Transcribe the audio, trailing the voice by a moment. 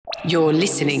You're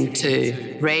listening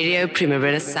to Radio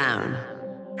Primavera Sound,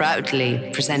 proudly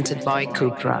presented by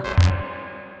Cupra.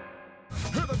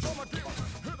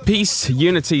 Peace,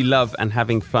 unity, love, and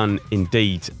having fun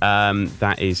indeed.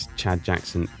 That is Chad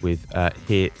Jackson with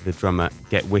Hear the Drummer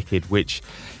Get Wicked, which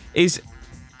is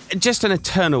just an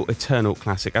eternal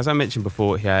classic. As I mentioned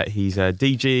before, he's a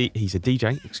DJ,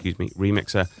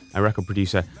 remixer, a record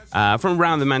producer from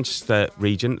around the Manchester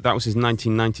region. That was his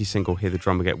 1990 single, Hear the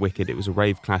Drummer Get Wicked. It was a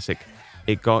rave classic.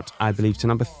 It got, I believe, to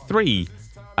number 3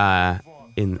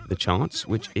 in the charts,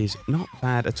 which is not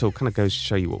bad at all. Kind of goes to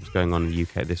show you what was going on in the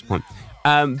UK at this point.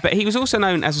 But he was also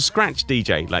known as a scratch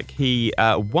DJ. Like, he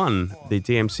won the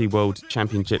DMC World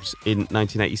Championships in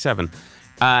 1987.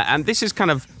 And this is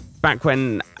kind of back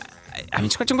when,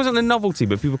 scratching wasn't a novelty,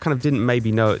 but people kind of didn't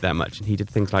maybe know it that much. And he did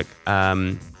things like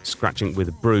scratching with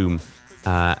a broom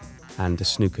and a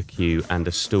snooker cue and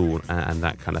a stool and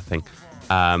that kind of thing.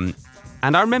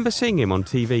 And I remember seeing him on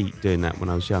TV doing that when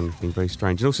I was young, being very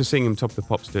strange. And also seeing him Top of the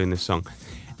Pops doing this song.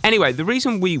 Anyway, the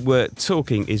reason we were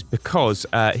talking is because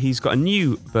he's got a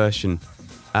new version,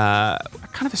 kind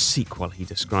of a sequel, he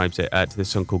describes it, to this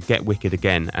song called Get Wicked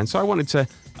Again. And so I wanted to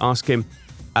ask him,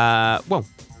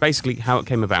 basically how it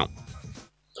came about.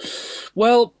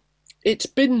 Well,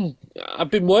 I've been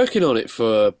working on it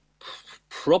for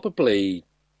probably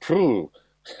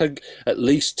at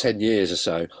least 10 years or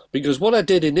so, because what I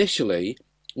did initially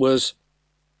was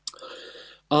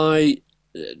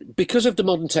because of the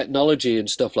modern technology and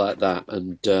stuff like that,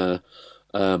 and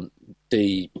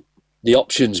the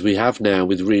options we have now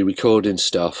with re-recording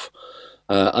stuff,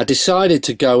 I decided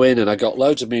to go in and I got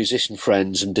loads of musician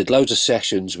friends and did loads of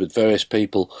sessions with various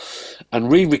people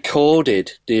and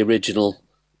re-recorded the original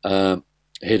Hear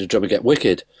the Drummer Get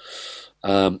Wicked,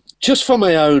 just for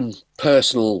my own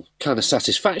personal kind of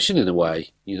satisfaction in a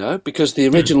way, because the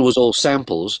original was all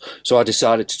samples, so I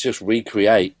decided to just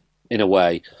recreate, in a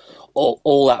way,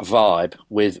 all that vibe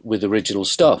with original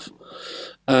stuff.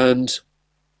 And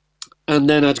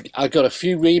then I got a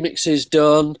few remixes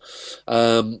done.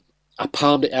 I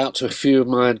palmed it out to a few of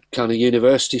my kind of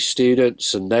university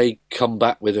students, and they come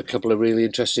back with a couple of really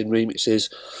interesting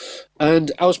remixes.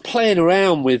 And I was playing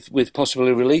around with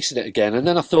possibly releasing it again. And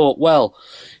then I thought, well,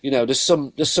 there's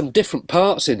some different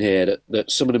parts in here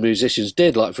that some of the musicians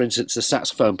did. Like, for instance, the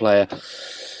saxophone player,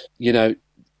 he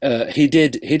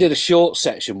did a short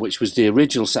section, which was the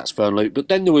original saxophone loop, but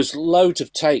then there was loads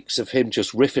of takes of him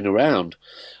just riffing around.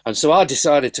 And so I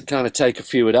decided to kind of take a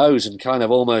few of those and kind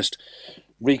of almost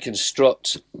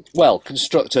construct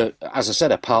as I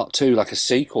said, a part 2, like a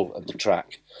sequel of the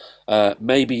track,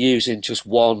 maybe using just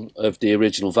one of the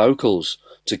original vocals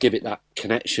to give it that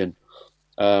connection.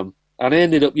 And I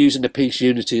ended up using the Peace,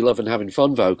 Unity, Love and Having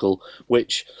Fun vocal,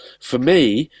 which for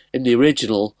me in the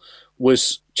original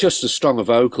was just as strong a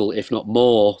vocal, if not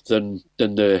more, than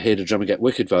the Hear the Drummer Get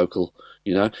Wicked vocal,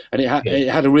 and it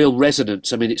had a real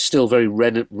resonance. I mean, it's still very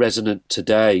resonant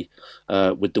today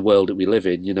with the world that we live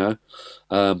in,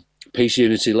 Peace,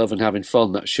 unity, love and having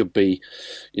fun. That should be,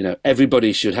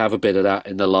 everybody should have a bit of that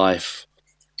in their life.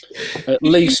 At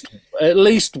least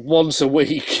once a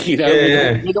week,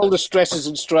 with all the stresses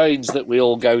and strains that we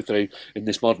all go through in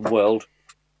this modern world.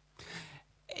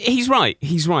 He's right.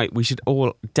 We should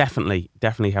all definitely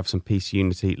have some peace,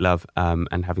 unity, love,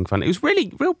 and having fun. It was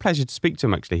real pleasure to speak to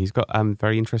him, actually. He's got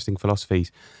very interesting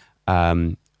philosophies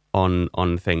on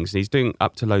things. He's doing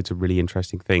up to loads of really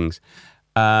interesting things.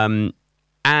 And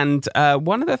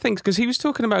one of the things, because he was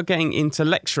talking about getting into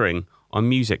lecturing on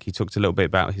music, he talked a little bit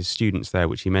about his students there,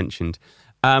 which he mentioned,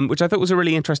 which I thought was a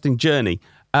really interesting journey.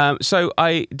 So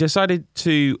I decided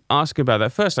to ask him about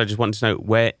that. First, I just wanted to know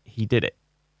where he did it.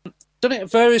 Done it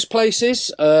at various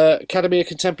places. Academy of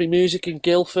Contemporary Music in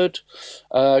Guildford.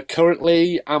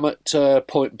 Currently, I'm at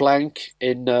Point Blank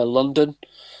in London.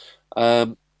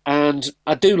 And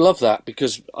I do love that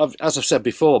because, as I've said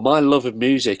before, my love of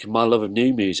music and my love of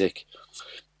new music,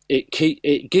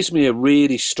 it gives me a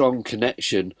really strong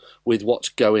connection with what's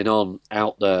going on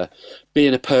out there,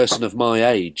 being a person of my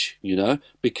age,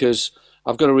 because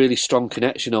I've got a really strong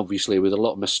connection, obviously, with a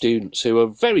lot of my students who are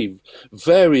very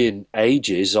varying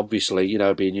ages, obviously,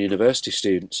 being university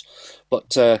students.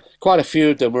 But quite a few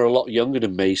of them are a lot younger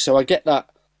than me. So I get that.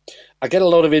 I get a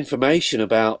lot of information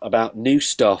about new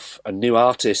stuff and new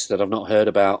artists that I've not heard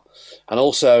about. And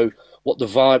also what the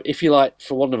vibe, if you like,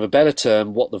 for want of a better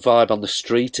term, what the vibe on the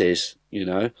street is,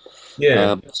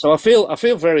 Yeah. So I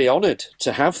feel very honoured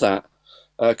to have that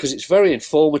because it's very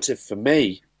informative for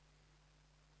me.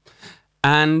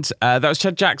 And that was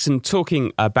Chad Jackson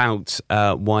talking about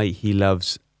why he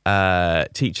loves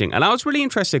teaching. And I was really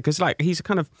interested because, he's a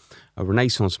kind of a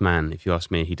Renaissance man, if you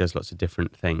ask me. He does lots of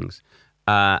different things.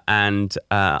 And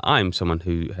I'm someone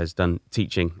who has done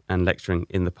teaching and lecturing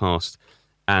in the past.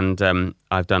 And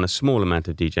I've done a small amount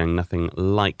of DJing, nothing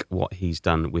like what he's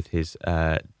done with his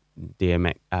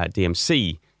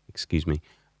DMC,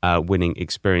 winning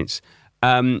experience.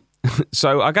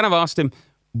 So I kind of asked him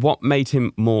what made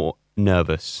him more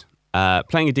nervous,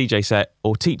 playing a DJ set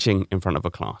or teaching in front of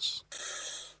a class.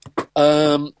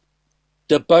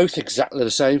 They're both exactly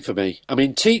the same for me. I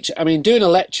mean, doing a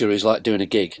lecture is like doing a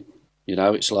gig. You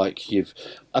know, it's like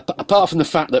apart from the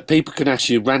fact that people can ask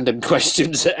you random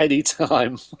questions at any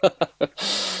time.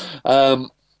 And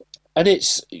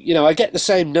it's, you know, I get the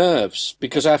same nerves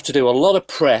because I have to do a lot of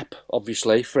prep,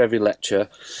 obviously, for every lecture.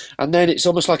 And then it's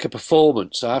almost like a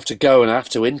performance. I have to go and I have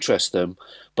to interest them,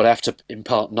 but I have to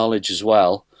impart knowledge as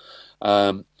well.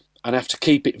 And I have to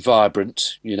keep it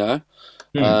vibrant, you know.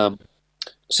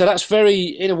 So that's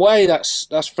in a way,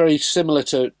 that's very similar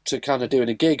to kind of doing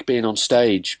a gig, being on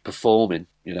stage, performing,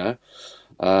 you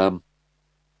know.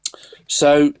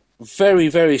 So very,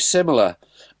 very similar.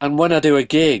 And when I do a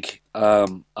gig,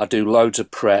 I do loads of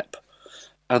prep.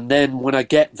 And then when I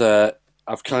get there,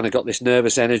 I've kind of got this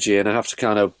nervous energy and I have to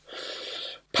kind of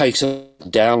pace up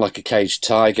and down like a caged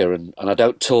tiger, and I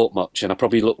don't talk much, and I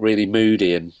probably look really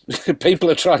moody, and people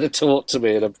are trying to talk to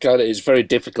me, and it's very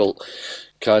difficult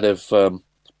kind of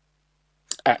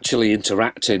actually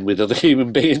interacting with other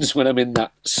human beings when I'm in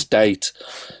that state.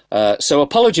 So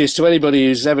apologies to anybody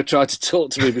who's ever tried to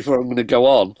talk to me before I'm going to go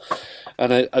on.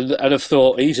 And I've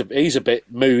thought he's a bit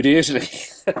moody, isn't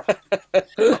he?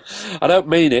 I don't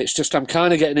mean it. It's just I'm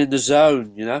kind of getting in the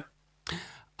zone, you know.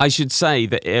 I should say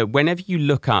that whenever you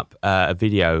look up a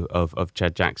video of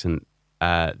Chad Jackson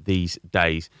these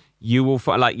days, you will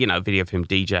find, like, you know, a video of him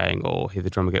DJing or Hear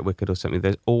the Drummer Get Wicked or something.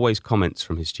 There's always comments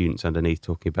from his students underneath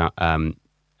talking about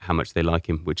how much they like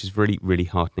him, which is really, really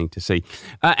heartening to see.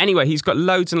 Anyway, he's got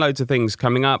loads and loads of things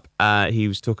coming up. He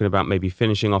was talking about maybe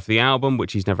finishing off the album,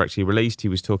 which he's never actually released. He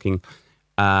was talking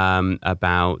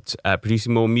about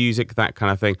producing more music, that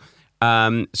kind of thing.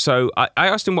 So I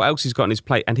asked him what else he's got on his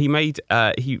plate, and he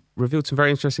revealed some very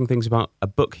interesting things about a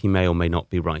book he may or may not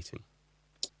be writing.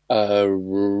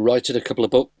 Writing a couple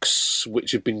of books,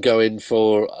 which have been going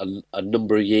for a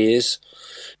number of years.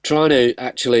 Trying to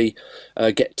actually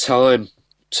get time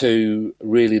to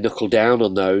really knuckle down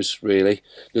on those, really.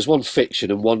 There's one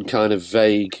fiction and one kind of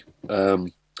vague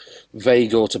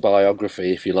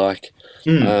autobiography, if you like.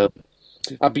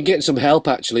 I've been getting some help,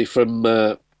 actually, from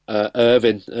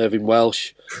Irvine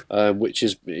Welsh, which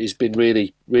has been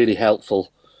really, really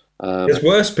helpful. There's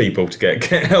worse people to get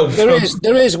help from.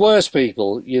 There is worse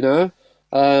people, you know.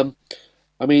 I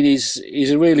mean,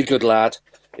 he's a really good lad.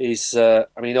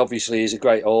 Obviously he's a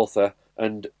great author,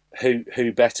 and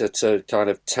who better to kind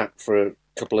of tap for a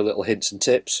couple of little hints and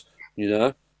tips, you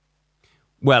know?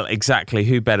 Well, exactly.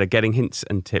 Who better? Getting hints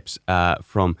and tips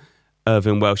from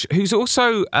Irvine Welsh, who's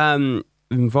also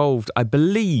involved, I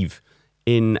believe,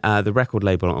 in the record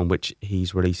label on which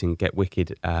he's releasing Get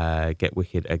Wicked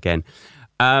again.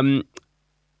 Finally,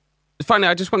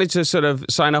 I just wanted to sort of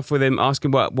sign off with him, ask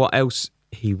him what else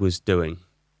he was doing.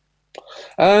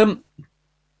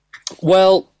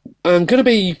 Well, I'm going to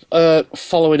be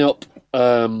following up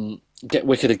Get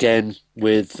Wicked again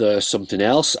with something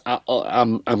else.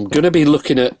 I'm going to be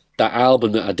looking at that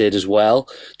album that I did as well.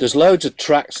 There's loads of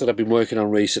tracks that I've been working on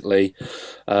recently.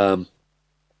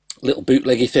 Little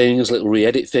bootleggy things, little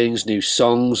re-edit things, new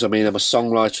songs. I mean, I'm a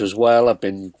songwriter as well. I've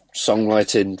been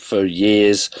songwriting for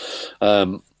years.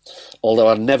 Although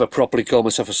I never properly call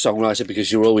myself a songwriter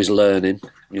because you're always learning,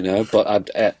 you know. But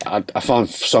I find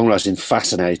songwriting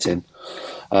fascinating.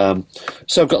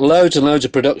 So I've got loads and loads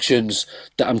of productions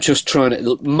that I'm just trying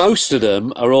to. Most of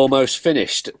them are almost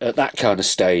finished at that kind of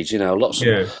stage, you know.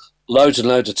 Loads and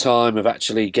loads of time of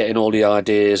actually getting all the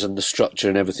ideas and the structure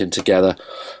and everything together.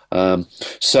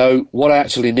 So what I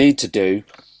actually need to do.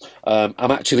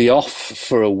 I'm actually off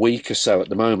for a week or so at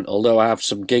the moment, although I have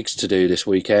some gigs to do this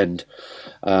weekend.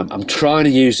 I'm trying to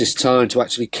use this time to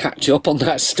actually catch up on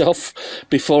that stuff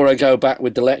before I go back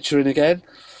with the lecturing again.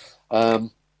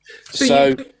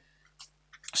 Sorry,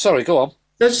 go on.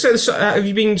 Have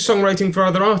you been songwriting for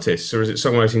other artists, or is it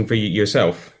songwriting for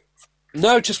yourself?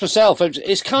 No, just myself.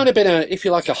 It's kind of been if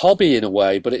you like, a hobby in a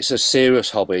way, but it's a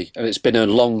serious hobby, and it's been a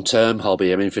long-term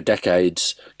hobby. I mean, for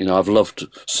decades, you know, I've loved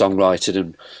songwriting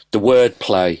and the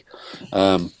wordplay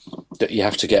that you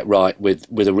have to get right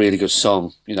with a really good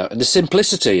song, you know, and the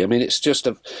simplicity. I mean, it's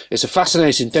a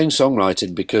fascinating thing,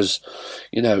 songwriting, because,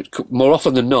 you know, more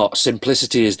often than not,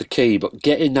 simplicity is the key, but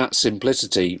getting that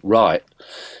simplicity right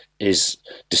is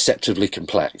deceptively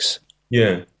complex.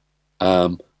 Yeah.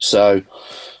 So,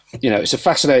 it's a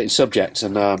fascinating subject,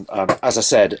 and as I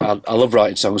said, I love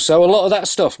writing songs. So a lot of that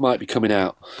stuff might be coming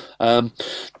out.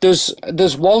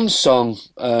 There's one song.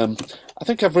 I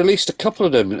think I've released a couple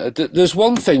of them. There's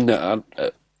one thing that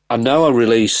I know I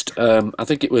released. I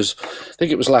think it was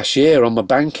last year on my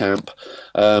Bandcamp.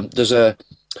 There's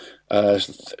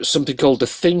something called the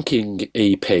Thinking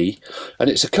EP, and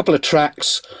it's a couple of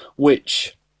tracks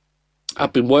which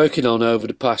I've been working on over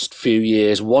the past few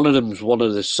years. One of them's one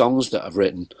of the songs that I've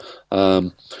written,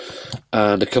 and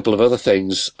a couple of other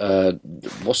things. What's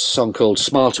the song called?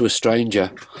 "Smile to a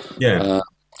Stranger." Yeah.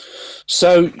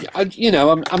 So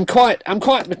I'm quite.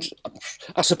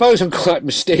 I suppose I'm quite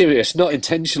mysterious, not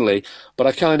intentionally, but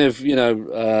I kind of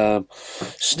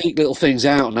sneak little things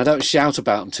out, and I don't shout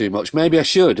about them too much. Maybe I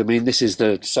should. I mean, this is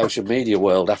the social media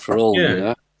world after all.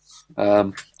 Yeah.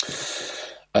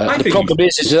 The problem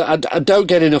is that I don't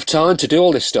get enough time to do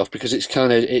all this stuff because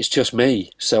it's just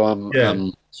me. So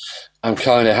I'm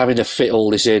kind of having to fit all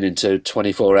this into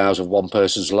 24 hours of one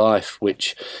person's life,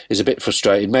 which is a bit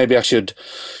frustrating. Maybe I should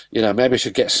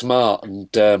get smart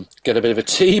and get a bit of a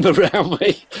team around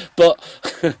me. But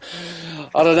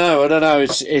I don't know.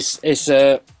 It's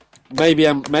maybe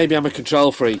I'm a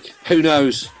control freak. Who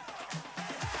knows?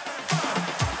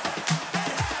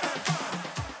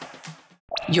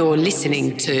 You're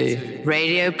listening to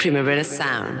Radio Primavera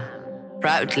Sound,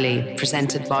 proudly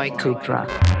presented by Cupra.